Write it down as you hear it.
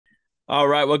All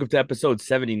right, welcome to episode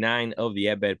 79 of the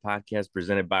At Bat Podcast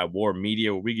presented by WARR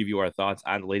Media, where we give you our thoughts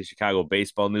on the latest Chicago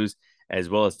baseball news, as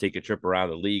well as take a trip around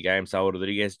the league. I am Saul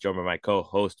Rodriguez, joined by my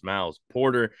co-host, Miles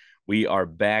Porter. We are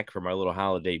back from our little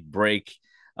holiday break.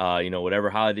 Whatever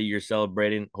holiday you're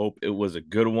celebrating, hope it was a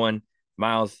good one.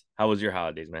 Miles, how was your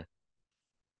holidays, man?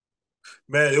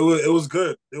 Man, it was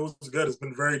good. It was good. It's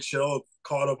been very chill.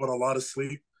 Caught up on a lot of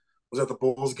sleep. Was at the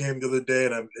Bulls game the other day,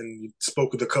 and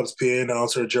spoke with the Cubs PA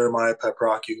announcer Jeremiah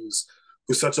Paprocki, who's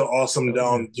such an awesome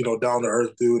Oh, yeah. down to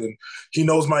earth dude, and he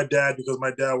knows my dad because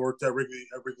my dad worked at Wrigley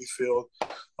Field,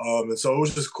 and so it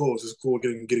was just cool. It was just cool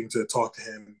getting to talk to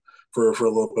him for a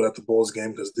little bit at the Bulls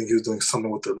game because I think he was doing something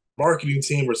with the marketing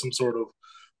team or some sort of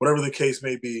whatever the case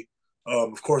may be.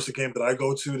 Of course, the game that I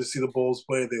go to see the Bulls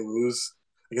play, they lose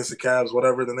against the Cavs,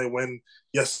 whatever. Then they win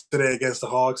yesterday against the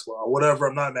Hawks. Well, whatever.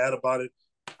 I'm not mad about it.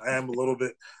 I am a little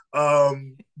bit.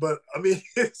 But I mean,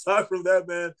 aside from that,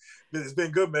 man, it's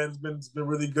been good, man. It's been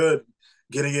really good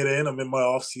getting it in. I'm in my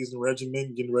off season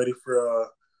regimen, getting ready for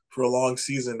a long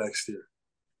season next year.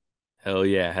 Hell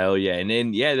yeah, hell yeah. And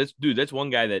then that's one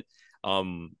guy that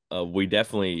we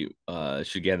definitely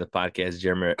should get on the podcast,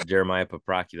 Jeremiah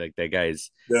Paprocki. Like that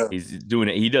guy's Yeah, he's doing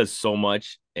it. He does so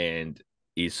much and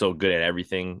he's so good at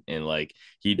everything. And like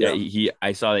yeah. he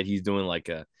I saw that he's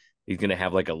gonna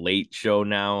have like a late show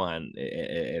now on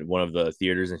at one of the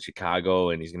theaters in Chicago,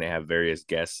 and he's gonna have various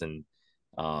guests, and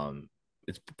um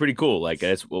it's pretty cool. Like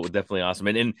that's what was definitely awesome.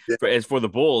 And Yeah. as for the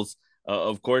Bulls,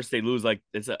 of course, they lose. Like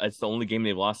it's the only game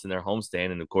they've lost in their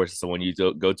homestand, and of course, it's the one you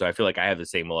go to. I feel like I have the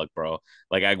same luck, bro.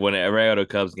 Like whenever I go to a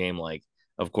Cubs game, like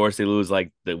of course they lose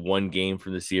like the one game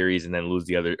from the series, and then lose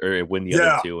the other or win the other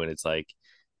Yeah. two, and it's like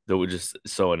they were just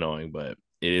so annoying. But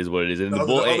it is what it is. And The the other,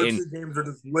 bull the other and two games are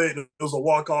just lit. It was a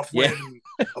walk-off yeah, win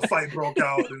and a fight broke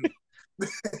out and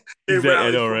they exactly. I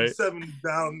rallied know, from right? seven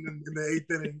down in the eighth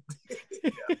inning.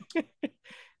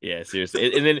 Yeah,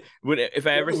 seriously. And then if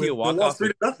I ever see a They walk lost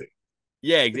off, 3-0.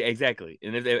 yeah, exactly.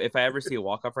 And if I ever see a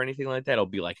walk off or anything like that, it'll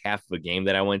be like half of a game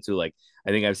that I went to. Like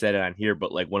I think I've said it on here,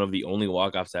 but like one of the only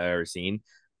walk offs I've ever seen,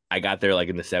 I got there like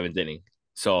in the seventh inning.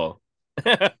 So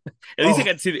at least I Oh,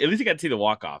 got to see at least I got to see the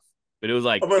walk off. But it was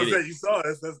like I'm about to it say you saw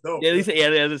it. That's dope. yeah, at Yeah. least yeah,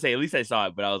 as I say, at least I saw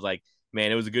it. But I was like,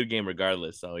 man, it was a good game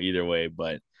regardless. So either way,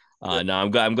 but Yeah. no, I'm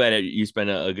glad that you spent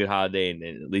a good holiday and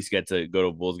at least got to go to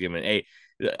a Bulls game. And hey,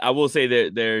 I will say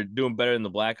that they're doing better than the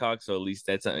Blackhawks, so at least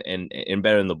that's and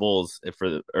better than the Bulls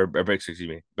for the or excuse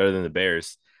me, better than the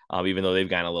Bears. Even though they've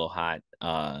gotten a little hot,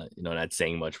 not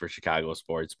saying much for Chicago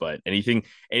sports, but anything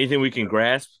we can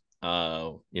grasp, I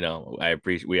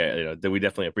appreciate that we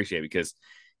definitely appreciate because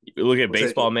you look at We'll take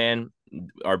baseball, it. man.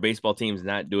 Our baseball team's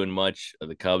not doing much.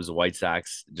 The Cubs, the White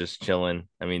Sox, just chilling.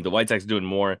 I mean, the White Sox doing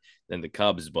more than the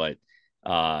Cubs, but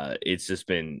it's just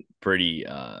been pretty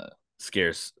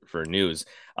scarce for news.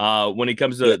 When it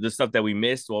comes Yeah. to the stuff that we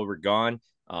missed while we're gone,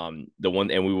 the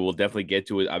one, and we will definitely get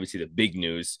to it. Obviously, the big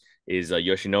news is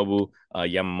Yoshinobu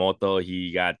Yamamoto.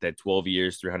 He got that 12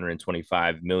 years,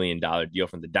 $325 million deal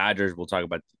from the Dodgers. We'll talk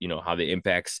about how that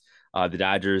impacts the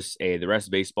Dodgers and the rest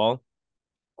of baseball,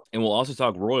 and we'll also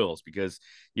talk Royals because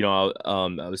I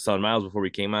was telling Miles before we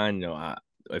came on.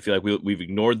 I feel like we've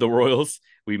ignored the Royals.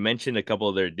 We mentioned a couple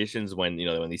of their additions when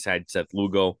they signed Seth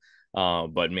Lugo,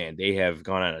 but man, they have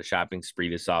gone on a shopping spree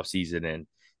this offseason.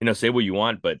 And say what you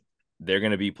want, but they're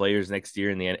going to be players next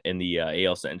year in the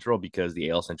AL Central because the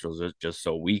AL Central is just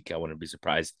so weak. I wouldn't be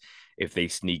surprised if they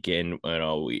sneak in,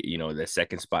 the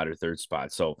second spot or third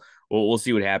spot. So we'll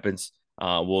see what happens.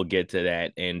 We'll get to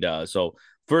that, and so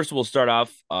first, we'll start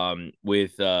off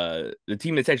with the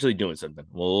team that's actually doing something.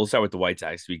 We'll start with the White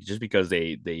Sox just because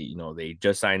they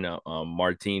just signed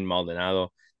Martin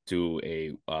Maldonado to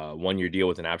a 1 year deal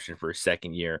with an option for a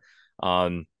second year.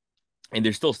 Um, and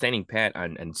they're still standing pat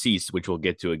on Cease, which we'll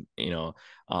get to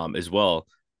as well.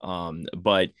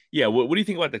 But yeah, what do you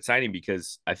think about that signing?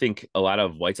 Because I think a lot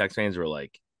of White Sox fans are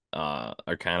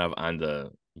kind of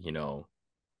on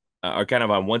are kind of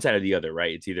on one side or the other,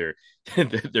 right? It's either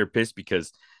they're pissed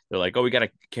because they're like, oh, we got a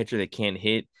catcher that can't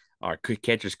hit, our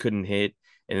catchers couldn't hit,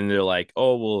 and then they're like,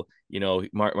 oh, well,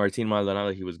 Martin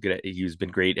Maldonado, he's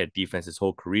been great at defense his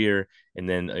whole career, and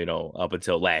then up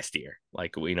until last year,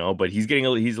 like but he's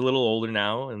a little older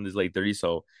now in his late 30s,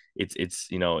 so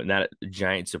it's not a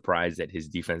giant surprise that his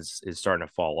defense is starting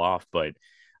to fall off, but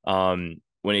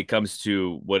when it comes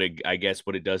to I guess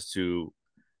what it does to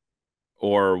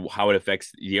or how it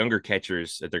affects the younger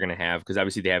catchers that they're going to have because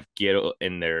obviously they have Guerrero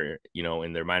in their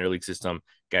minor league system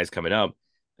guys coming up,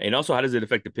 and also how does it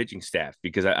affect the pitching staff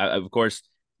because of course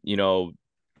you know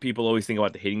people always think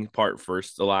about the hitting part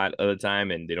first a lot of the time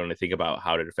and they don't think about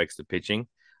how it affects the pitching,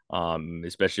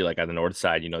 especially like on the north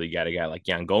side. You got a guy like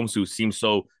Yan Gomes who seems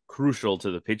so crucial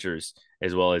to the pitchers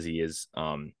as well as he is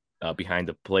behind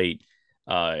the plate,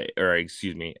 or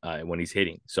excuse me, when he's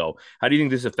hitting. So, how do you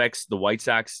think this affects the White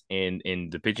Sox and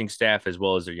the pitching staff as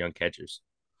well as their young catchers?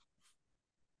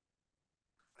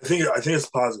 I think it's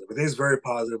positive. I think it's very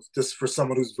positive, just for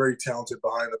someone who's very talented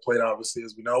behind the plate. Obviously,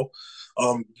 as we know,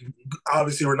 um,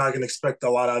 obviously we're not going to expect a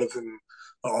lot out of him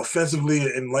offensively,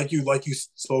 and like you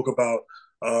spoke about,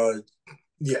 uh,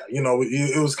 yeah,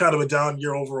 it was kind of a down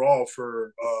year overall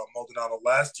for Maldonado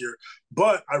last year,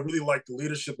 but I really like the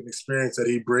leadership and experience that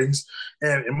he brings.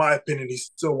 And in my opinion, he's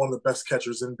still one of the best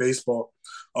catchers in baseball.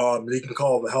 He can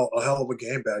call a hell of a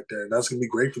game back there, and that's going to be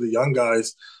great for the young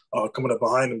guys coming up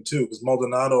behind him too. Because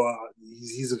Maldonado,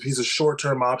 he's a short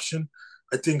term option.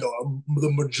 I think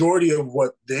the majority of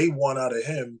what they want out of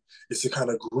him is to kind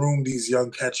of groom these young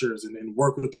catchers and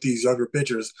work with these younger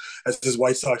pitchers as this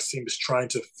White Sox team is trying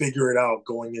to figure it out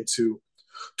going into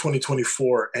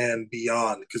 2024 and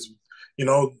beyond. Because, you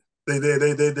know,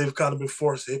 they've kind of been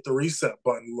forced to hit the reset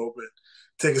button a little bit,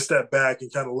 take a step back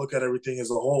and kind of look at everything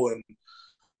as a whole. And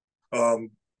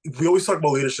um, we always talk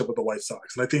about leadership with the White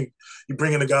Sox, and I think you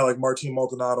bring in a guy like Martin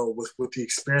Maldonado with the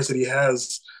experience that he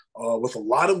has, with a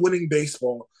lot of winning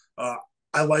baseball.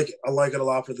 I like it. I like it a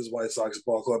lot for this White Sox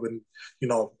ball club, and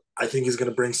I think he's going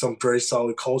to bring some very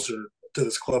solid culture to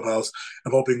this clubhouse.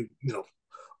 I'm hoping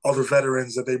other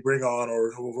veterans that they bring on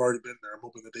or who have already been there. I'm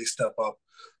hoping that they step up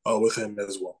with him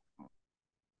as well.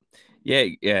 Yeah,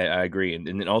 yeah, I agree. And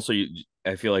then also,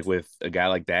 I feel like with a guy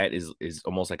like that is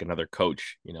almost like another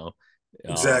coach.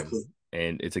 Exactly.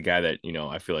 And it's a guy that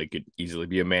I feel like could easily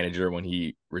be a manager when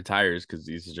he retires because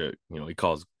he's such a he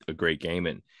calls a great game.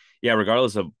 And yeah,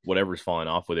 regardless of whatever's falling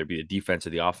off, whether it be the defense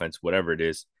or the offense, whatever it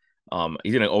is,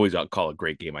 he's gonna always call a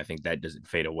great game. I think that doesn't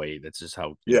fade away. That's just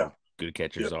how Yeah. good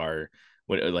catchers Yep. are.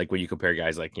 When you compare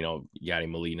guys like Yadi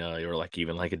Molina or like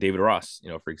even like a David Ross,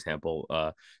 for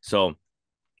example. So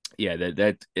yeah,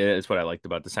 that's what I liked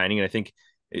about the signing, and I think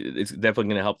it's definitely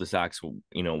going to help the Sox,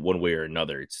 one way or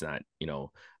another. It's not,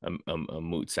 a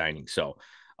moot signing. So,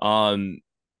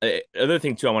 other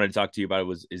thing too, I wanted to talk to you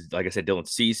about is like I said, Dylan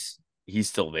Cease, he's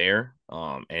still there.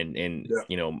 And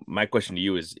Yeah. my question to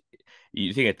you is,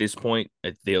 you think at this point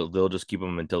that they'll just keep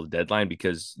him until the deadline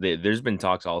because there's been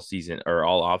talks all season or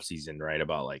all off season, right,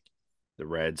 about like the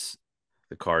Reds,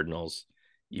 the Cardinals,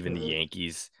 even the Mhm.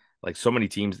 Yankees, like so many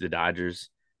teams, the Dodgers.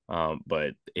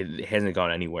 But it hasn't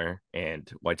gone anywhere, and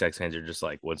White Sox fans are just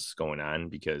like, "What's going on?"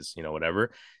 Because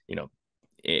whatever, you know,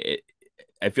 it,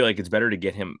 I feel like it's better to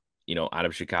get him, out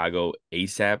of Chicago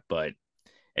ASAP. But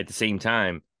at the same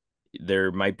time,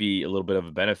 there might be a little bit of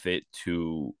a benefit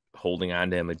to holding on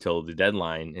to him until the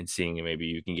deadline and seeing if maybe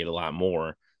you can get a lot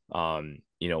more.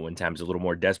 When time's a little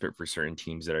more desperate for certain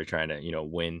teams that are trying to,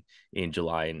 win in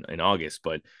July and August.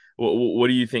 But what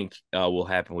do you think will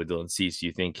happen with Dylan Cease? Do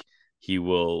you think he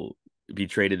will be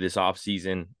traded this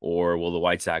offseason, or will the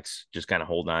White Sox just kind of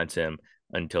hold on to him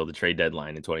until the trade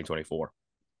deadline in 2024?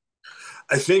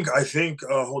 I think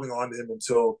holding on to him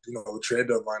until the trade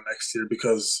deadline next year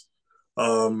because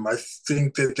I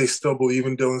think that they still believe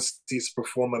in Dylan Cease to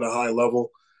perform at a high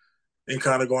level. And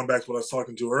kind of going back to what I was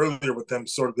talking to earlier with them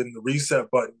sort of in the reset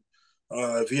button,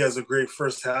 if he has a great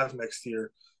first half next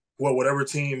year, whatever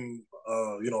team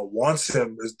wants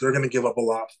him, they're going to give up a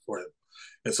lot for him.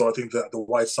 And so I think that the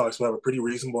White Sox will have a pretty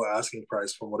reasonable asking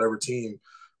price from whatever team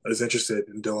is interested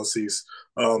in Dylan Cease.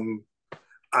 Um,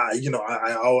 I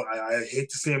hate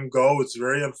to see him go. It's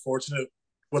very unfortunate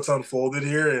what's unfolded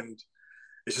here, and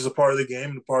it's just a part of the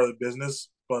game and part of the business.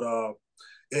 But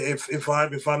if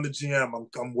I'm the GM,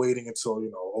 I'm waiting until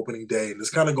opening day, and it's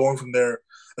kind of going from there,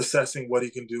 assessing what he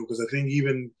can do. Because I think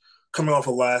even coming off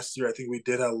of last year, I think we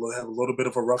did have a little bit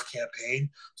of a rough campaign.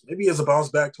 So maybe he has a bounce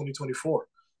back 2024.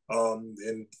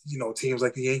 And teams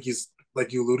like the Yankees,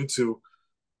 like you alluded to,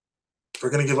 are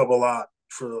going to give up a lot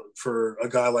for a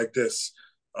guy like this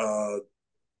uh,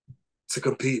 to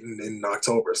compete in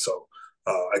October. So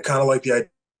I kind of like the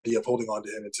idea of holding on to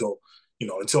him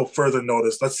until further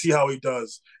notice. Let's see how he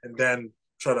does, and then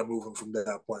try to move him from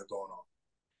that point going on.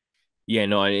 Yeah,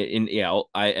 no, and yeah,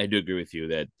 I do agree with you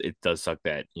that it does suck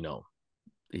that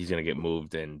he's gonna get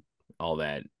moved and all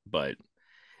that, but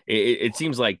it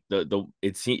seems like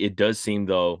it does seem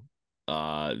though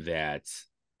that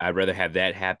I'd rather have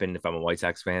that happen if I'm a White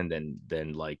Sox fan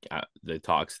than like the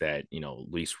talks that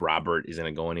Luis Robert isn't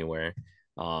gonna go anywhere.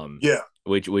 Um, Yeah,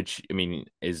 which I mean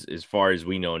is as far as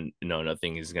we know, no,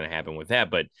 nothing is gonna happen with that.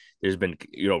 But there's been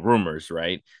rumors,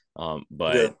 right?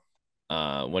 But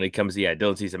yeah, when it comes to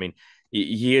Dylan Cease, I mean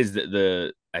he is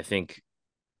the I think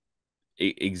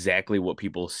exactly what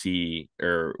people see,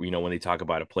 or when they talk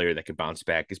about a player that could bounce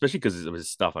back, especially because of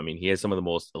his stuff. I mean, he has some of the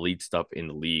most elite stuff in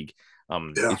the league.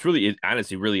 Yeah, It's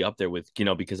honestly really up there with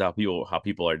because how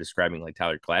people are describing like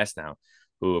Tyler Glass now,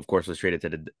 who of course was traded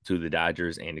to the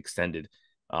Dodgers and extended.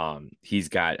 He's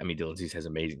got, I mean, Dylan Cease has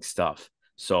amazing stuff.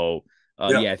 So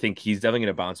yeah, yeah, I think he's definitely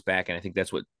going to bounce back, and I think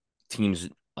that's what teams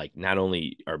like not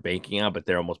only are banking on, but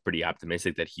they're almost pretty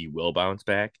optimistic that he will bounce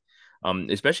back.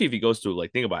 Especially if he goes to,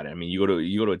 like, think about it. I mean, you go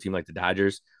to a team like the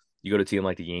Dodgers, you go to a team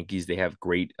like the Yankees. They have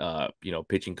great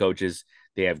pitching coaches.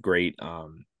 They have great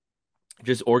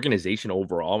just organization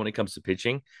overall when it comes to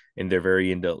pitching, and they're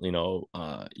very into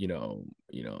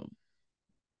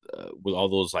with all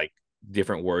those like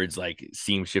different words like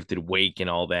seam shifted wake and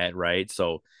all that, right?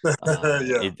 So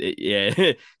yeah,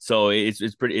 yeah, so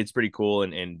it's pretty cool,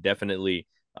 and definitely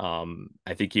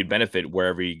I think he'd benefit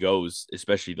wherever he goes,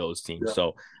 especially those teams. yeah,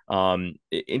 So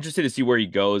interested to see where he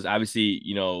goes. Obviously,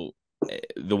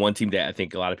 the one team that I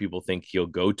think a lot of people think he'll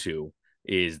go to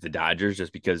is the Dodgers,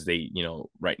 just because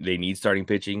right, they need starting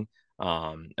pitching.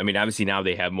 I mean, obviously now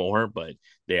they have more, but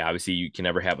they obviously, you can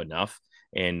never have enough,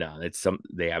 and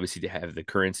they obviously have the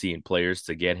currency and players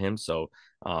to get him. So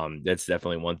that's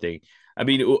definitely one thing. I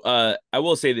mean, I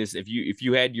will say this: if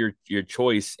you had your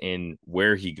choice in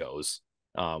where he goes,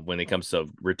 when it comes to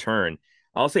return,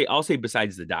 I'll say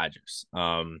besides the Dodgers.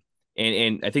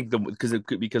 And I think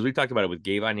because we talked about it with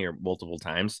Gabe on here multiple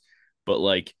times, but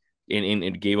like,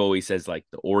 and Gabe always says like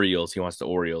the Orioles, he wants the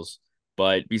Orioles.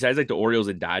 But besides like the Orioles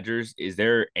and Dodgers, is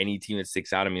there any team that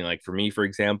sticks out? I mean, like for me, for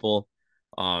example,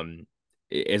 um,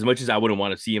 as much as I wouldn't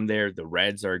want to see him there, the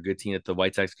Reds are a good team that the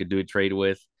White Sox could do a trade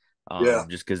with, yeah.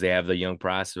 just because they have the young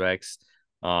prospects.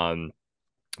 Um,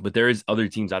 but there is other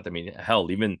teams out there. I mean, hell,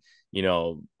 even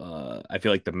I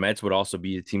feel like the Mets would also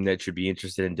be a team that should be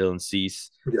interested in Dylan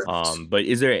Cease. Yeah. But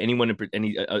is there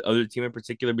any other team in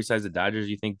particular besides the Dodgers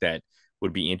you think that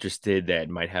would be interested, that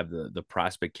might have the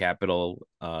prospect capital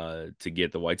to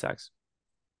get the White Sox?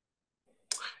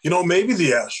 Maybe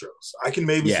the Astros. I can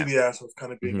maybe see Yeah. the Astros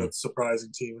kind of being Hmm. a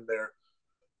surprising team in there.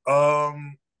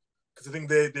 Because I think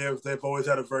they've always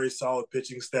had a very solid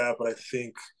pitching staff, but I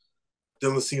think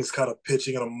Dylan Cease kind of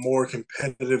pitching in a more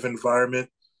competitive environment,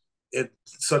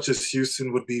 such as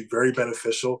Houston, would be very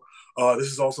beneficial. This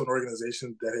is also an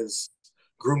organization that has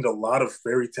groomed a lot of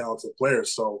very talented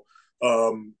players. So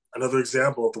another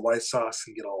example of the White Sox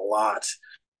can get a lot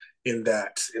in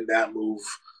that move.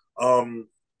 Um,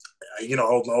 I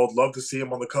would love to see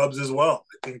him on the Cubs as well.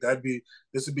 I think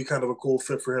this would be kind of a cool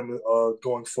fit for him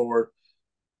going forward.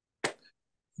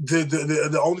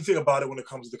 The only thing about it when it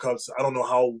comes to the Cubs, I don't know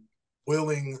how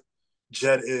willing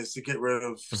Jed is to get rid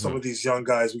of some Hmm. of these young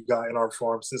guys we got in our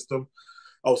farm system.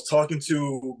 I was talking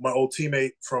to my old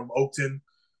teammate from Oakton,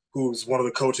 who's one of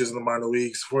the coaches in the minor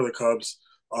leagues for the Cubs.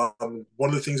 One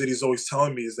of the things that he's always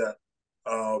telling me is that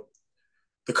uh,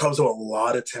 the Cubs have a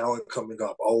lot of talent coming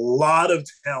up, a lot of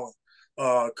talent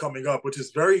coming up, which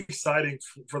is very exciting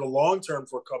for the long term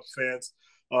for Cubs fans.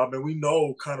 And we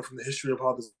know kind of from the history of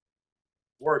how this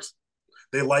works,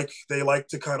 they like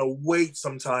to kind of wait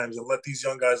sometimes and let these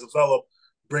young guys develop,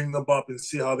 bring them up and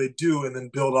see how they do, and then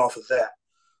build off of that.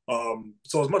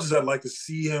 So as much as I'd like to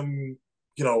see him,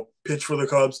 pitch for the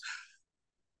Cubs,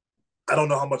 I don't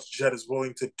know how much Jed is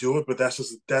willing to do it. But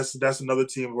that's another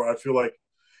team where I feel like,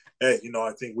 hey,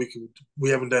 I think we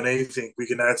haven't done anything. We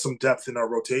can add some depth in our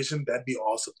rotation. That'd be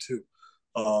awesome too.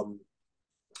 Um,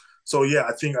 so yeah,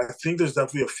 I think there's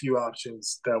definitely a few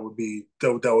options that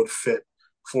would fit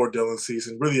for Dylan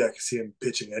Cease. Really, I can see him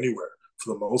pitching anywhere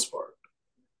for the most part.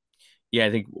 Yeah,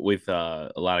 I think with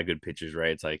a lot of good pitchers,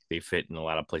 right? It's like they fit in a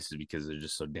lot of places because they're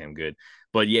just so damn good.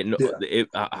 But yeah, no, Yeah,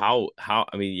 how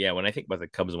I mean, yeah, when I think about the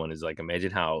Cubs one, is like,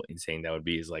 imagine how insane that would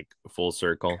be, is like full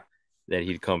circle that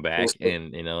he'd come back,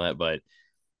 and that. But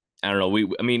I don't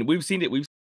know. I mean, we've seen it. We've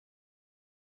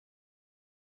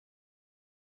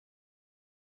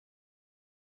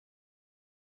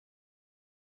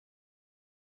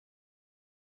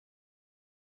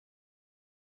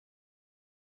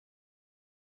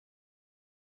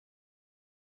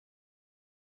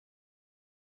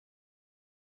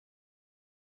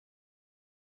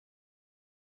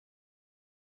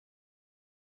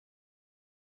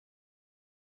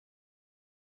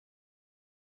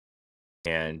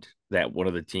and that one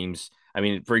of the teams. I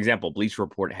mean, for example, Bleacher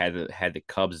Report had the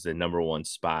Cubs the number one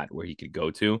spot where he could go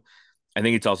to. I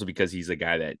think it's also because he's a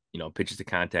guy that pitches to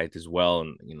contact as well,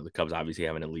 and the Cubs obviously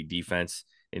have an elite defense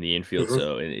in the infield.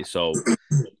 mm-hmm. So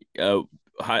uh,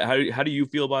 how do you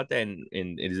feel about that? And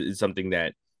is it something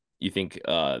that you think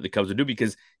the Cubs would do?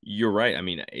 Because you're right. I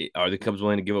mean, are the Cubs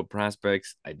willing to give up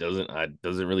prospects? It doesn't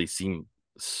really seem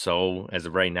so as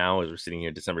of right now, as we're sitting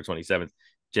here December 27th,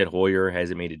 Jed Hoyer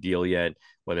hasn't made a deal yet,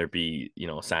 whether it be,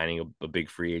 signing a big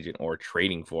free agent or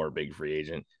trading for a big free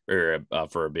agent or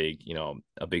for a big,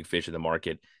 a big fish in the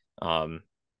market. Um,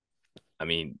 I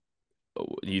mean,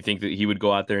 do you think that he would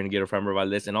go out there and get a Framber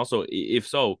Valdez? And also, if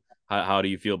so, how do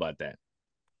you feel about that?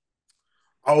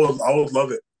 I would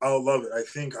love it. I would love it. I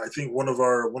think one of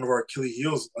our Achilles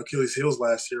heels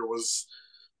last year was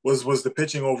the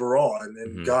pitching overall, and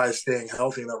Hmm. guys staying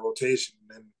healthy in that rotation.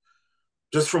 And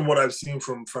just from what I've seen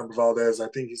from Valdez, I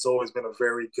think he's always been a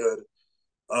very good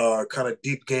kind of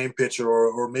deep game pitcher,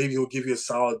 or maybe he'll give you a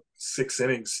solid 6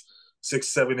 innings, 6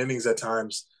 7 innings at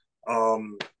times.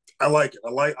 Um, I like it.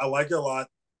 I like it a lot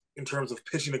in terms of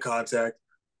pitching to contact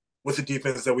with the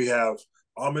defense that we have.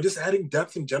 And just adding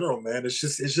depth in general, man. It's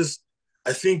just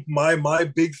I think my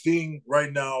big thing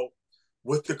right now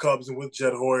with the Cubs and with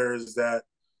Jed Hoyer is that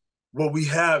what we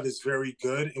have is very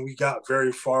good and we got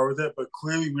very far with it, but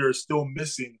clearly we are still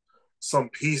missing some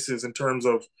pieces in terms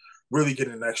of really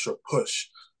getting an extra push.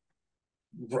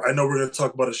 I know we're going to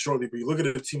talk about it shortly, but you look at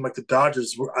a team like the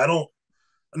Dodgers. I don't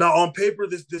now on paper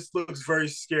this looks very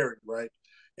scary, right?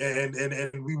 And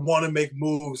we want to make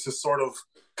moves to sort of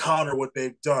counter what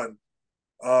they've done.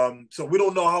 So we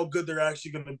don't know how good they're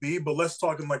actually going to be, but let's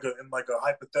talk in like a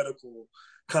hypothetical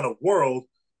kind of world.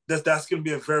 That's going to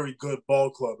be a very good ball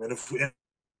club, and if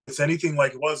it's anything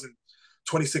like it was in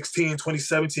 2016,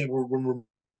 2017, when we're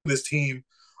this team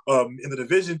in the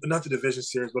division, not the division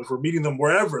series, but if we're meeting them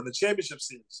wherever in the championship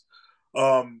series,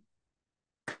 um,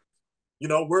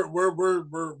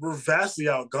 we're vastly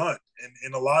outgunned,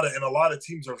 and a lot of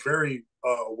teams are very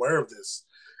aware of this.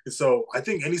 And so I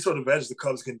think any sort of edge the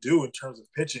Cubs can do in terms of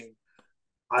pitching,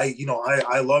 I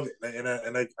love it, and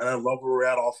I love where we're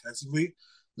at offensively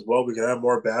as well. We can have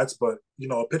more bats, but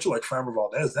a pitcher like Framber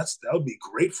Valdez, that would be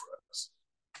great for us.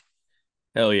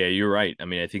 Hell yeah, you're right. I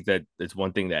mean, I think that it's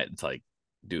one thing that it's like,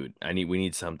 dude, we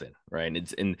need something,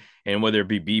 right? And whether it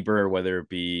be Bieber or whether it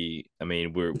be, I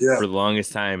mean, we're Yeah, for the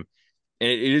longest time, and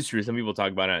it is true. Some people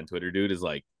talk about it on Twitter, dude, is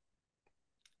like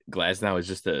Glass now is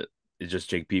just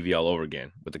Jake Peavy all over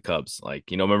again with the Cubs. Like,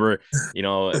 remember,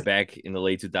 back in the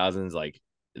late 2000s, like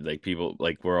people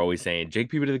like were always saying Jake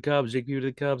Peavy to the Cubs, Jake Peavy to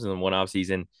the Cubs, and then one off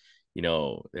season, they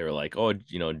were like, oh,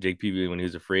 Jake Peavy when he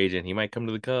was a free agent, he might come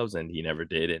to the Cubs, and he never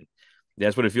did, and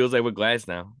that's what it feels like with Glass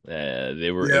now. yeah,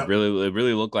 It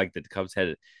really looked like the Cubs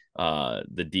had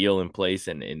the deal in place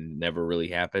and never really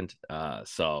happened.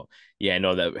 So yeah, I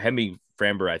know that having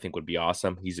Framber I think would be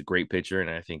awesome. He's a great pitcher, and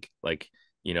I think like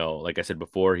I said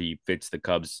before, he fits the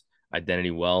Cubs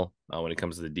identity well when it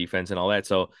comes to the defense and all that.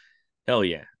 So hell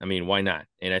yeah, I mean why not?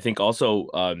 And I think also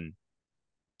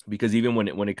because even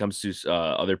when it comes to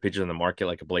other pitchers on the market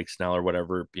like a Blake Snell or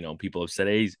whatever, people have said,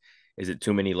 hey, is it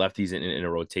too many lefties in a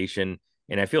rotation?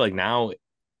 And I feel like now,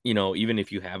 even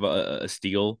if you have a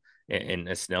Steele and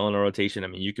a Snell in a rotation, I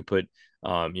mean, you could put,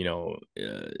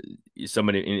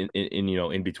 somebody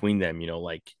in between them,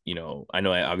 I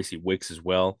know obviously Wicks as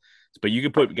well, but you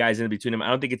could put guys in between them. I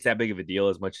don't think it's that big of a deal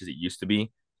as much as it used to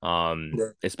be.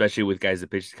 right. Especially with guys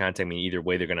that pitch to contact. I mean, either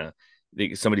way,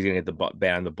 somebody's gonna get the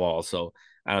bat on the ball. So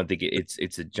I don't think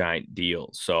it's a giant deal.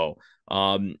 So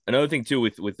another thing too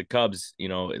with the Cubs,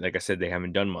 like I said, they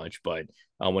haven't done much, but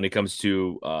when it comes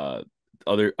to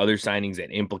other signings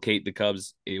that implicate the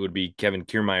Cubs, it would be Kevin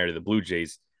Kiermaier to the Blue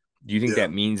Jays. Do you think Yeah,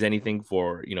 that means anything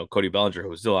for Cody Bellinger,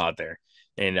 who's still out there?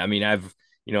 And I mean, I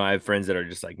have friends that are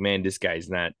just like, man, this guy's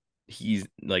not. He's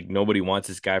like nobody wants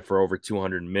this guy for over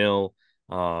 200 mil,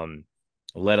 um,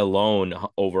 let alone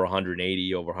over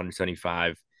 180, over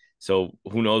 175. So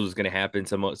who knows what's going to happen?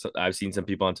 I've seen some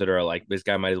people on Twitter are like, this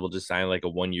guy might as well just sign like a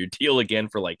 1 year deal again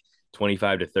for like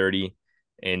 25 to 30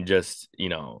 and just,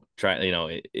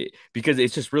 try, because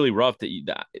it's just really rough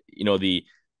that,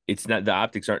 it's not, the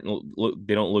optics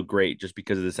they don't look great just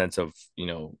because of the sense of,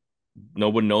 no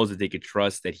one knows that they could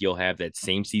trust that he'll have that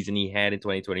same season he had in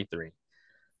 2023.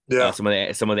 yeah, Some of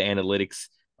the analytics,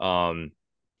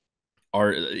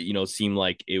 are seem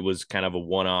like it was kind of a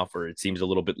one-off or it seems a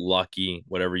little bit lucky,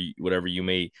 whatever you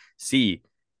may see.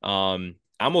 I'm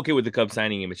okay with the Cubs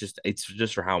signing him. It's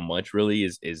just for how much really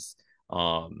is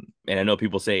and I know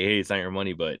people say, hey, it's not your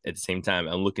money, but at the same time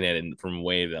I'm looking at it from a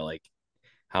way that like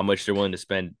how much they're willing to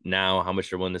spend now, how much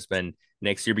they're willing to spend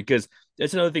next year, because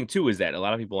that's another thing too, is that a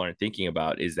lot of people aren't thinking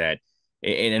about is that,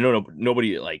 and I know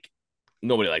nobody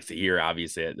likes to hear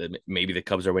obviously that maybe the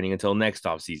Cubs are waiting until next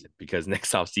offseason, because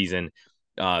next offseason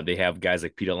they have guys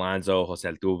like Pete Alonso, Jose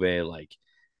Altuve, like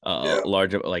yeah,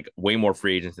 large, like way more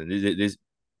free agents than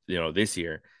this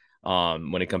year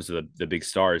when it comes to the big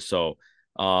stars. So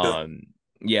yeah. um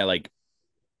yeah, like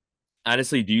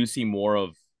honestly, do you see more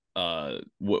of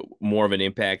more of an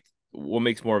impact? What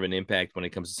makes more of an impact when it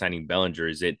comes to signing Bellinger?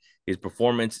 Is it his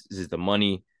performance? Is it the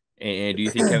money? And do you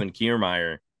think Kevin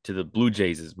Kiermaier to the Blue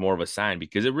Jays is more of a sign?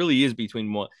 Because it really is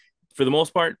between one, for the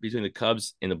most part, between the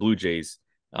Cubs and the Blue Jays,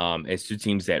 as two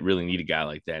teams that really need a guy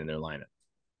like that in their lineup.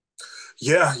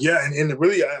 Yeah, and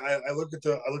really, I look at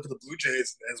the Blue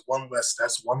Jays as one less.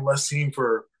 That's one less team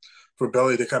for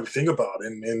Belly to kind of think about,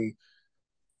 and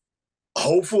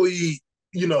hopefully,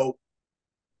 you know,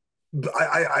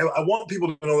 I want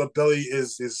people to know that Belly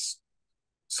is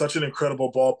such an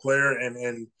incredible ball player,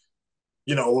 and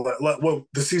you know, well,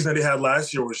 the season that he had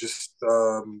last year was just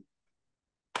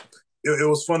it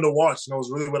was fun to watch, and it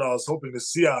was really what I was hoping to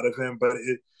see out of him. But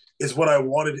it's what I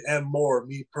wanted and more.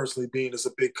 Me personally, being as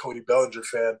a big Cody Bellinger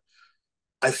fan,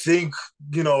 I think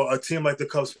a team like the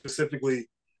Cubs specifically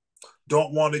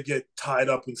don't want to get tied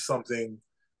up in something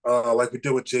like we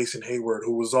did with Jason Hayward,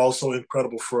 who was also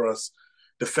incredible for us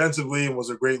defensively and was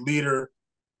a great leader.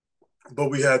 But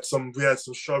we had some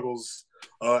struggles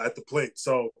at the plate.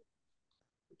 So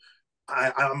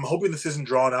I'm hoping this isn't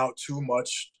drawn out too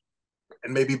much,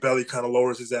 and maybe Belly kind of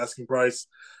lowers his asking price.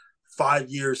 5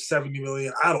 years, 70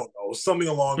 million. I don't know, something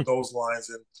along those lines,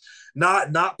 and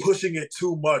not pushing it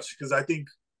too much because I think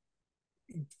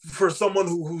for someone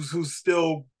who's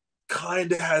still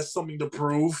kind of has something to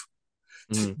prove,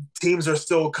 t- Mm-hmm. teams are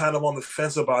still kind of on the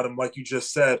fence about him, like you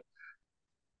just said.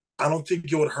 I don't think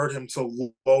it would hurt him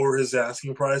to lower his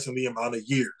asking price and the amount of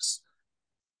years.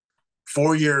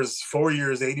 4 years,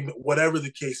 80, whatever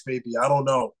the case may be. I don't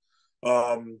know.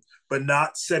 But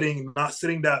not setting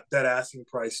that asking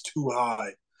price too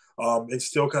high. And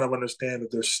still kind of understand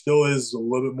that there still is a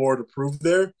little bit more to prove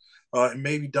there. And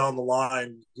maybe down the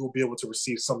line you'll be able to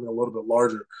receive something a little bit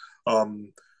larger.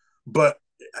 Um, but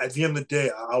at the end of the day,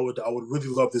 I would really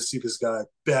love to see this guy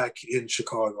back in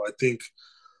Chicago. I think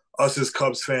us as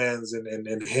Cubs fans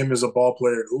and him as a ball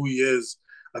player and who he is,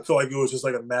 I feel like it was just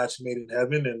like a match made in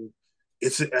heaven. And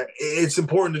it's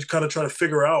important to kind of try to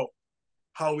figure out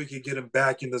how we could get him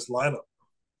back in this lineup.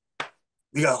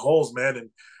 We got holes, man, and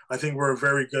I think we're a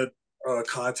very good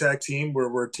contact team.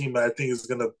 We're a team that I think is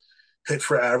going to hit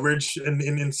for average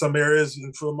in some areas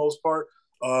and for the most part.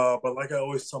 But like I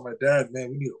always tell my dad,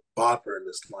 man, we need a bopper in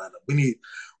this lineup. We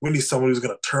need someone who's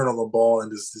going to turn on the ball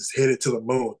and just hit it to the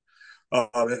moon.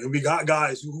 And we got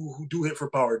guys who do hit for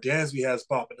power. Dansby has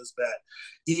pop in his bat.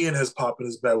 Ian has pop in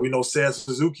his bat. We know Sam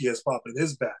Suzuki has pop in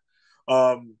his bat.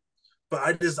 Um, but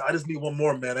I just need one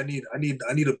more, man. I need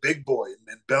a big boy,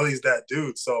 and Belly's that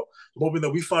dude. So I'm hoping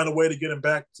that we find a way to get him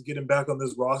back on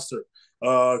this roster.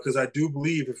 Because I do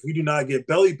believe if we do not get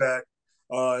Belly back,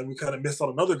 and we kind of miss out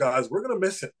on other guys, we're gonna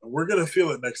miss it, and we're gonna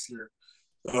feel it next year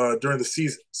during the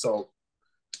season. So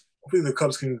hopefully the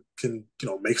Cubs can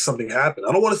make something happen.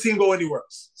 I don't want to see him go anywhere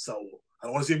else. So I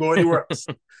don't want to see him go anywhere else.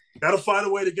 Got to find a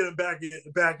way to get him back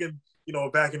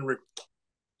in Wrigley.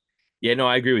 Yeah, no,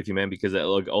 I agree with you, man. Because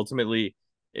look, ultimately,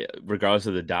 regardless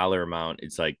of the dollar amount,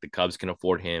 it's like the Cubs can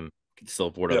afford him, can still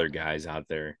afford Yeah, other guys out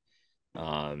there.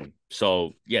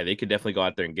 So yeah, they could definitely go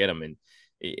out there and get him.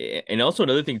 And also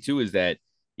another thing too is that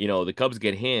the Cubs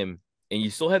get him, and you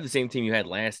still have the same team you had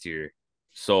last year,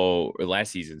 or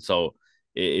last season. So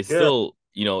it's yeah, still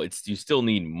it's you still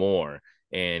need more.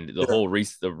 And the yeah, whole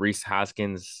Reese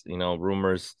Hoskins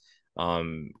rumors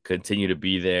continue to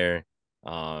be there.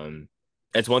 Um,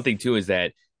 that's one thing too is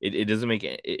that it doesn't make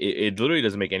it literally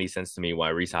doesn't make any sense to me why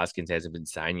Reese Hoskins hasn't been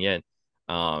signed yet.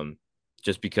 Um,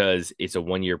 just because it's a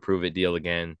 1 year prove it deal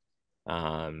again.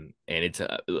 And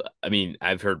I mean,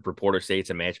 I've heard reporters say it's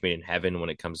a match made in heaven when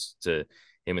it comes to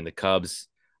him and the Cubs.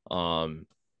 Um,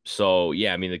 so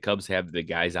yeah, I mean, the Cubs have the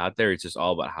guys out there. It's just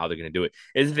all about how they're going to do it.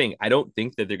 It's the thing. I don't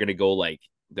think that they're going to go I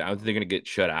don't think they're going to get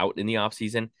shut out in the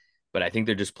offseason, but I think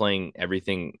they're just playing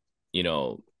everything, you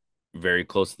know, very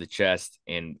close to the chest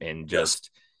and yes,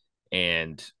 just,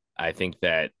 and I think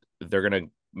that they're going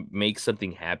to make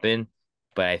something happen,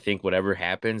 but I think whatever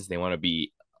happens, they want to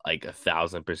be like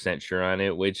 1,000% sure on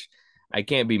it, which I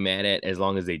can't be mad at as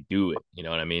long as they do it. You know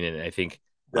what I mean? And I think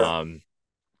yeah,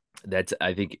 that's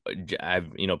I think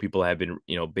I've people have been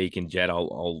baking Jet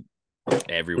all mm-hmm.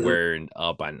 everywhere and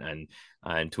up on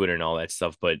Twitter and all that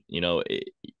stuff, but he's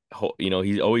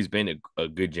always been a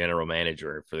good general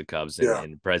manager for the Cubs Yeah,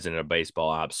 and president of baseball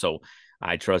ops. So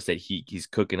I trust that he's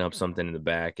cooking up something in the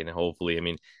back, and hopefully, I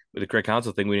mean, with the Craig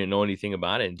Council thing, we didn't know anything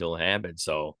about it until it happened.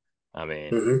 So I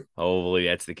mean, mm-hmm. hopefully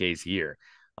that's the case here.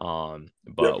 Yeah,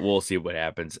 But we'll see what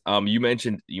happens. You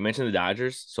mentioned the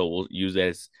Dodgers, so we'll use that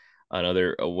as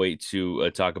another way to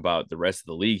talk about the rest of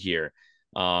the league here.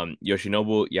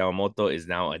 Yoshinobu Yamamoto is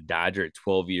now a Dodger at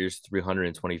 12 years,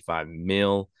 325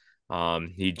 mil.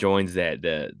 He joins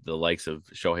the likes of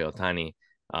Shohei Ohtani,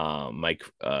 Mike,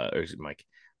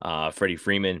 Freddie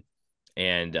Freeman,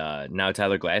 and now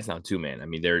Tyler Glasnow too, man. I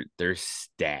mean, they're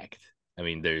stacked. I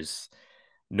mean, there's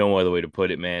no other way to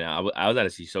put it, man. I was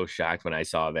honestly so shocked when I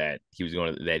saw that he was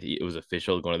going to it was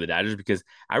official going to the Dodgers because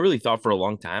I really thought for a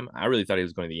long time I really thought he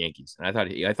was going to the Yankees, and I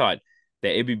thought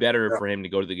that it'd be better Yeah, for him to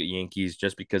go to the Yankees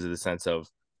just because of the sense of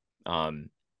um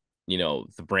the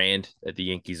brand that the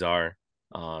Yankees are.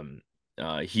 Um,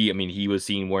 I mean, he was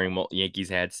seen wearing Yankees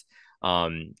hats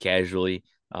casually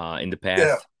in the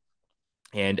yeah, past,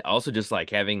 and also just like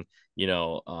having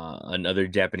another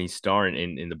Japanese star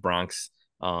in the Bronx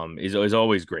is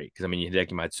always great because I mean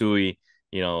Hideki Matsui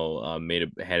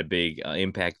had a big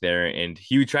impact there, and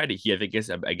he tried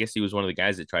to I guess he was one of the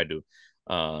guys that tried to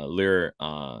lure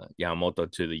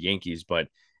Yamamoto to the Yankees, but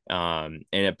and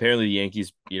apparently the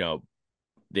Yankees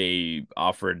they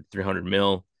offered 300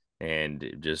 mil,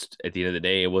 and just at the end of the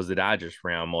day, it was the Dodgers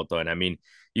for Yamamoto. And I mean,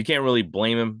 you can't really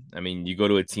blame him. I mean, you go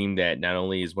to a team that not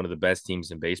only is one of the best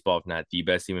teams in baseball, if not the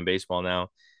best team in baseball now,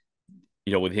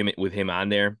 with him on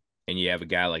there, and you have a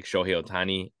guy like Shohei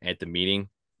Ohtani at the meeting,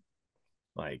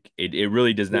 like it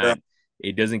really does yeah, not,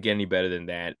 it doesn't get any better than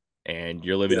that. And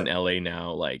you're living yeah, in LA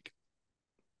now, like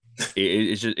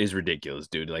it's just it's ridiculous,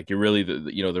 dude. Like you're really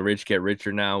the rich get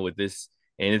richer now with this.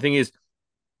 And the thing is,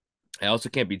 I also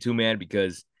can't be too mad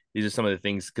because these are some of the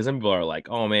things because some people are like,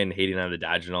 oh man, hating on the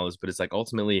Dodgers and all this, but it's like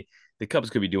ultimately the Cubs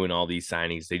could be doing all these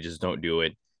signings, they just don't do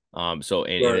it. So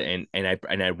right.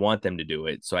 I want them to do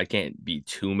it, so I can't be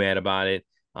too mad about it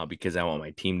because I want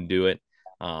my team to do it.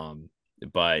 Um,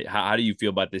 but how do you feel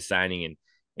about this signing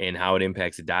and how it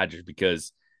impacts the Dodgers?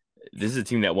 Because this is a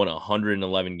team that won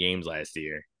 111 games last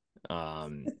year.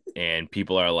 And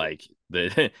people are like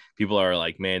people are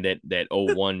like, man, that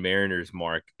 01 Mariners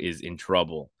mark is in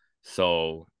trouble.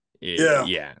 So Yeah,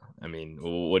 yeah, I mean,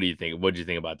 what do you think? What do you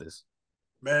think about this?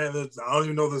 man. I don't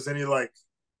even know if there's any like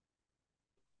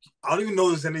I don't even know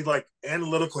if there's any like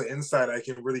analytical insight I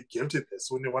can really give to this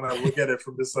when I look at it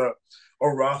from this a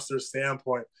roster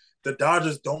standpoint. The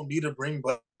Dodgers don't need to bring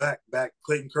back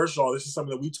Clayton Kershaw. This is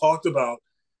something that we talked about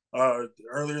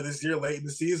earlier this year, late in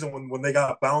the season when they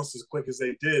got bounced as quick as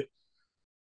they did.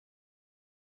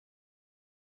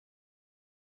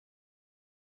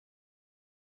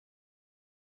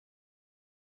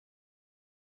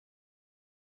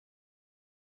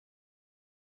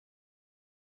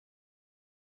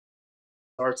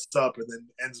 Starts up and then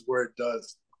ends where it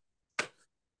does.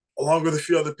 Along with a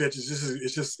few other pitches,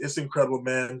 it's incredible,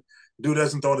 man. Dude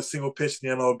hasn't thrown a single pitch in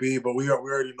the MLB, but we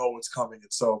already know what's coming,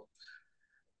 and so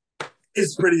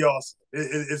it's pretty awesome.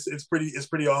 It's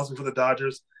pretty awesome for the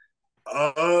Dodgers.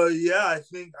 Yeah, I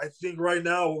think right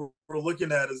now what we're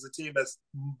looking at is a team that's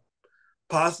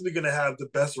possibly going to have the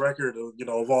best record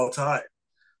of all time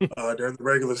during the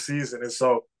regular season, and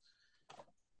so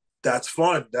that's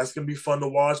fun. That's going to be fun to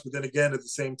watch. But then again, at the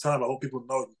same time, I hope people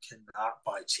know you cannot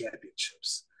buy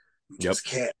championships. You Yep. just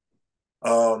can't.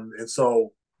 And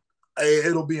so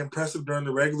it'll be impressive during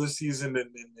the regular season, and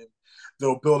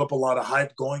they'll build up a lot of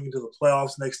hype going into the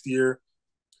playoffs next year.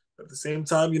 But at the same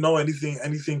time,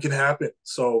 anything can happen.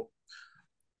 So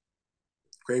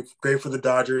great for the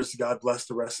Dodgers. God bless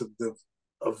the rest of the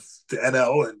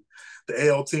NL and the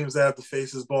AL teams that have to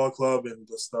face this ball club, and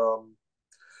just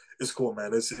it's cool,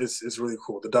 man. It's really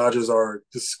cool. The Dodgers are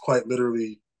just quite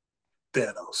literally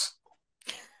Thanos.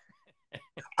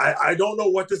 I don't know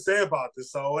what to say about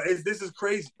this. So this is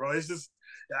crazy, bro. It's just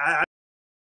I,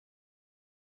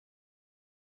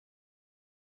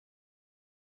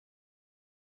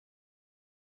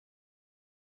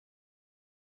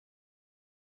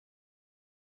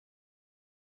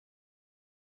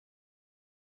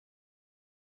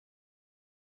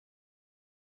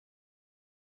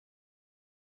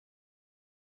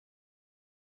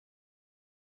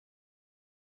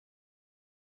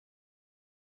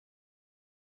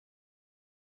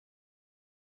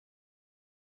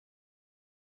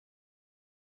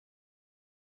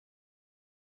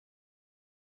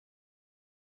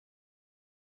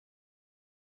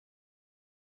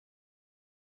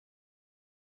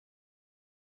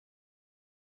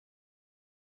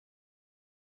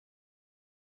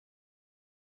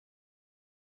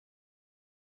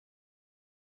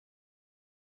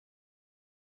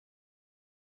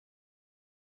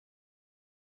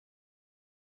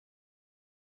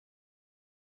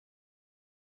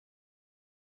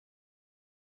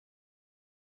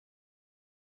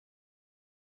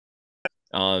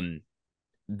 Um,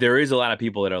 there is a lot of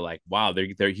people that are like, wow,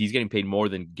 he's getting paid more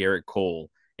than Garrett Cole,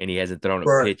 and he hasn't thrown a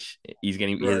right, pitch. He right,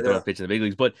 hasn't thrown a yeah, pitch in the big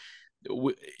leagues, but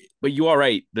you are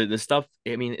right. The stuff.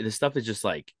 I mean, the stuff is just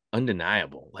like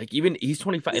undeniable. Like even he's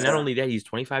 25, and not Yeah, only that, he's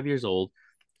 25 years old.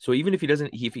 So even if he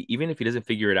doesn't, even if he doesn't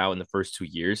figure it out in the first 2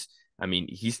 years, I mean,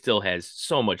 he still has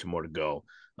so much more to go.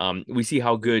 We see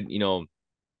how good,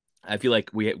 I feel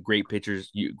like we have great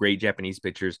pitchers, great Japanese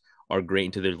pitchers are great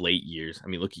into their late years. I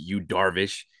mean, look at you,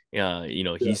 Darvish. yeah,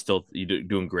 He's still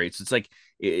doing great. So it's like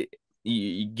it,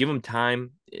 you give him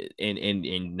time,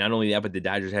 and not only that, but the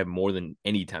Dodgers have more than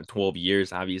any time, 12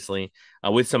 years, obviously,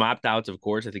 with some opt outs, of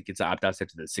course. I think it's opt outs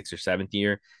after the sixth or seventh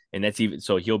year, and that's even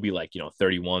so he'll be like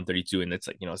 31, 32, and that's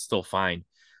like it's still fine.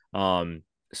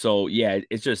 So yeah,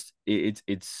 it's just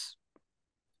it's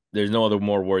there's no other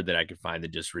more word that I could find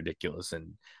than just ridiculous.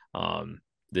 And um,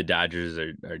 the Dodgers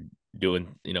are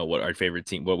doing, what our favorite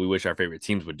team, what we wish our favorite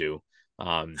teams would do.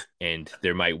 And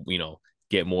there might,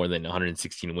 get more than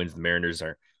 116 wins. The Mariners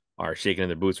are shaking in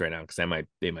their boots right now because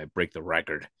they might break the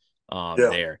record yeah.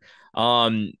 there.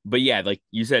 But yeah, like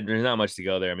you said, there's not much to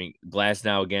go there. I mean, Glass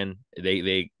now again,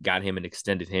 they got him and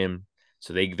extended him,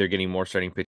 so they're getting more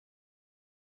starting pitch.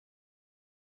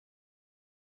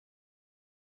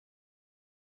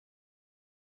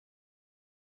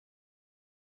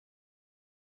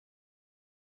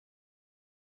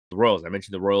 The Royals. I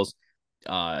mentioned the Royals.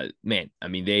 Man, I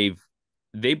mean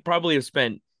they probably have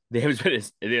spent they haven't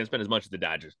spent as much as the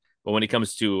Dodgers, but when it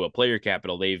comes to a player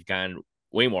capital, they've gone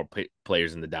way more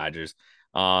players than the Dodgers.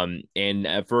 And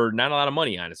for not a lot of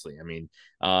money, honestly. I mean,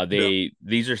 Yeah,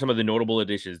 these are some of the notable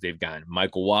additions they've gotten: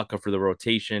 Michael Walker for the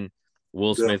rotation,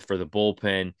 Will yeah, Smith for the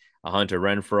bullpen, Hunter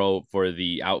Renfroe for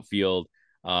the outfield,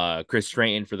 Chris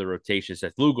Stratton for the rotation,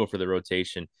 Seth Lugo for the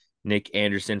rotation, Nick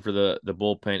Anderson for the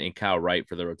bullpen, and Kyle Wright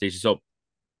for the rotation. So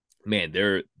man,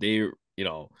 they're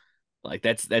like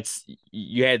that's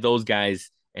you had those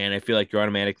guys, and I feel like you're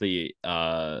automatically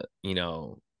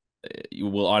you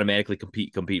will automatically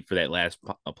compete for that last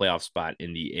playoff spot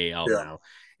in the AL yeah, now.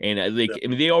 And yeah, I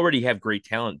mean, they already have great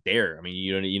talent there. I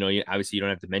mean, obviously you don't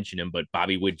have to mention him, but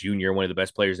Bobby Witt Jr., one of the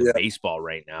best players in yeah, baseball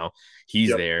right now, he's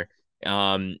yep, there.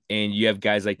 And you have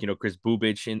guys like Chris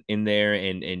Bubich in there,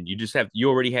 and you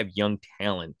already have young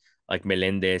talent like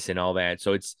Melendez and all that.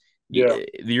 So yeah,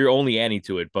 you're only adding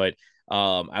to it. But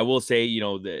I will say,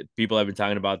 that people have been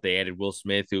talking about they added Will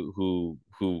Smith, who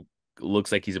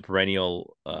looks like he's a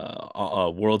perennial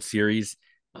World Series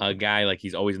guy. Like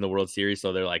he's always in the World Series.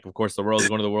 So they're like, of course, the Royals are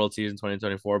going to the World Series in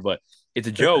 2024. But it's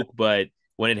a joke. But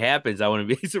when it happens, I wouldn't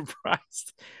be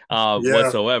surprised yeah,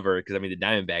 whatsoever. Because I mean, the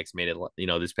Diamondbacks made it,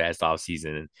 this past off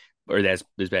season, or that's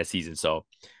this past season. So,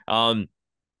 um,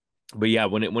 but yeah,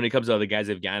 when it comes to other guys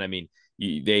they've got, I mean,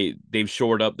 they've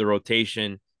shored up the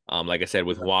rotation. Like I said,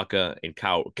 with yeah, Waka and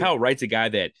Kyle Wright's a guy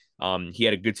that he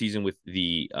had a good season with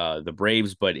the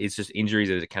Braves, but it's just injuries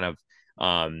that have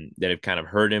kind of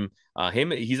hurt him.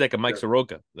 He's like a Mike yeah,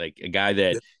 Soroka, like a guy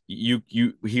that yeah,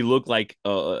 he looked like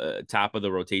a top of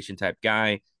the rotation type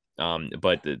guy.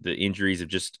 But the injuries have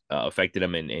just affected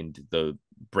him, and the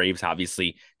Braves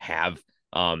obviously have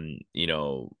uh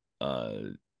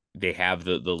they have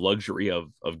the luxury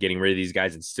of getting rid of these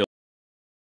guys and still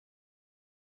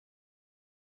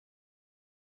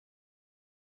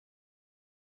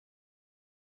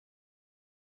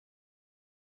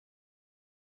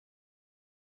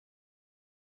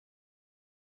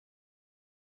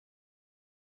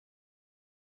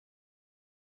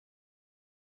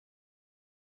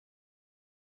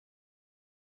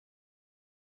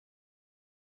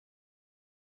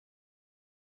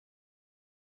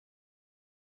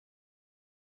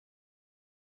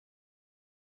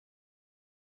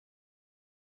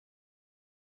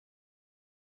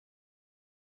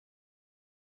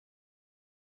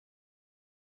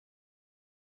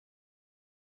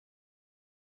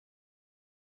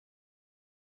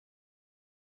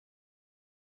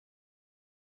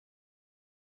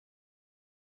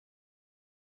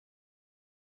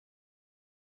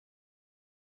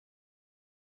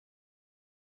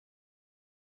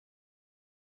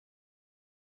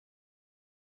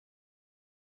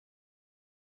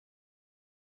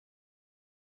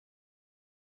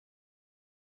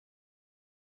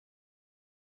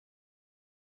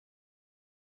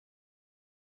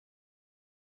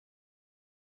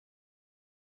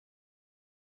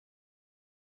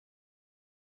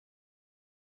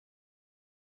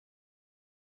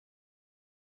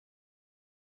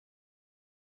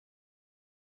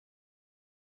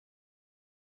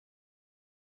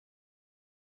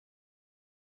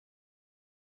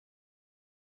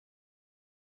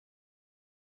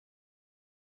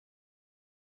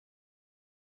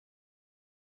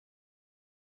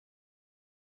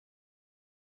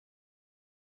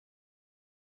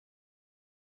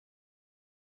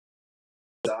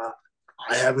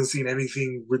I haven't seen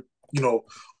anything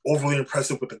overly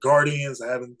impressive with the Guardians. I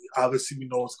haven't obviously we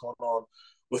know what's going on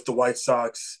with the White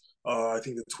Sox. I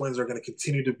think the Twins are going to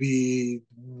continue to be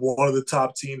one of the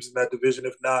top teams in that division,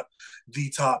 if not the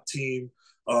top team.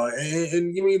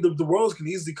 And you mean the Royals can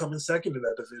easily come in second in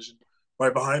that division,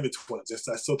 right behind the Twins.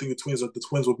 I still think the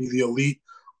Twins will be the elite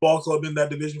ball club in that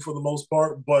division for the most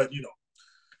part, but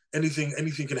anything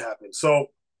can happen. So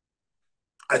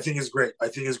I think it's great. I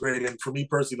think it's great. And for me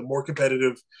personally, the more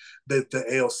competitive that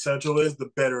the AL Central is, the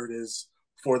better it is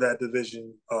for that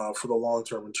division for the long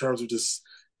term in terms of just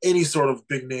any sort of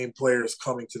big name players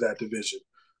coming to that division.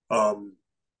 Um,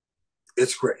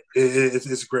 it's great.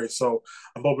 It's great. So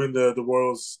I'm hoping the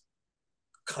Royals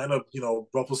kind of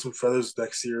ruffle some feathers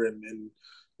next year and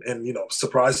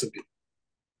surprise some people.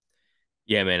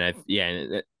 Yeah, man.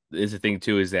 And that is the thing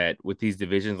too is that with these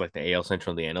divisions like the AL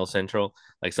Central and the NL Central,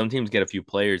 like some teams get a few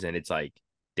players and it's like,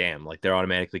 damn, like they're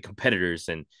automatically competitors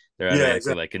and they're Yeah, automatically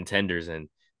exactly. like contenders and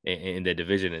in the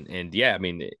division. And yeah, I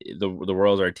mean the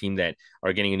Royals are a team that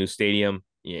are getting a new stadium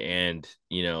and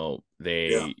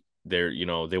Yeah,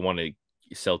 they want to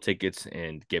sell tickets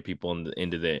and get people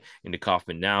into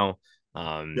Kaufman now.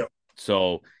 yeah,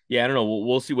 So yeah, I don't know.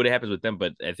 We'll see what happens with them,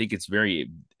 but I think it's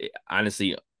very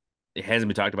honestly it hasn't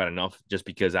been talked about enough just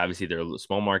because obviously they're a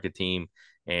small market team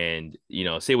and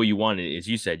say what you want, as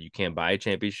you said, you can't buy a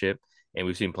championship, and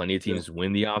we've seen plenty of yeah. teams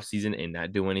win the offseason and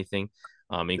not do anything,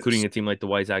 including Yes. a team like the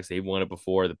White Sox. They've won it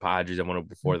before, the Padres have won it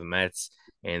before, the Mets,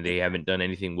 and they haven't done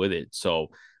anything with it. So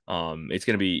it's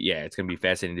gonna be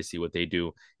fascinating to see what they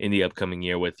do in the upcoming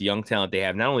year with the young talent they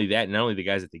have. Not only that, not only the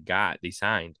guys that they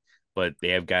signed, but they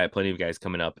have got plenty of guys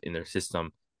coming up in their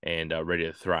system and ready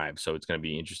to thrive. So it's going to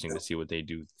be interesting Yeah. to see what they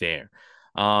do there.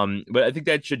 But I think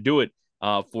that should do it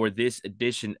for this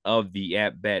edition of the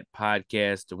At Bet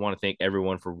podcast. I want to thank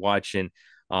everyone for watching.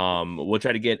 We'll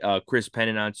try to get Chris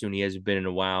Pennant on soon. He hasn't been in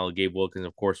a while. Gabe Wilkins,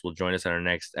 of course, will join us on our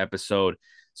next episode.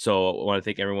 So I want to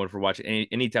thank everyone for watching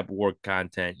any type of work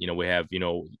content. We have,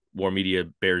 WARR Media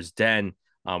Bears Den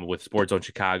with Sports on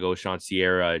Chicago, Sean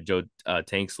Sierra, Joe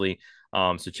Tanksley.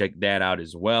 So check that out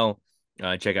as well.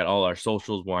 Check out all our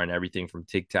socials. We're on everything from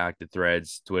TikTok to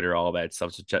Threads, Twitter, all that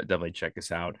stuff. So definitely check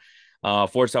us out.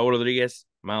 For Saul Rodriguez,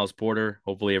 Miles Porter.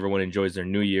 Hopefully everyone enjoys their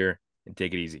new year and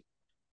take it easy.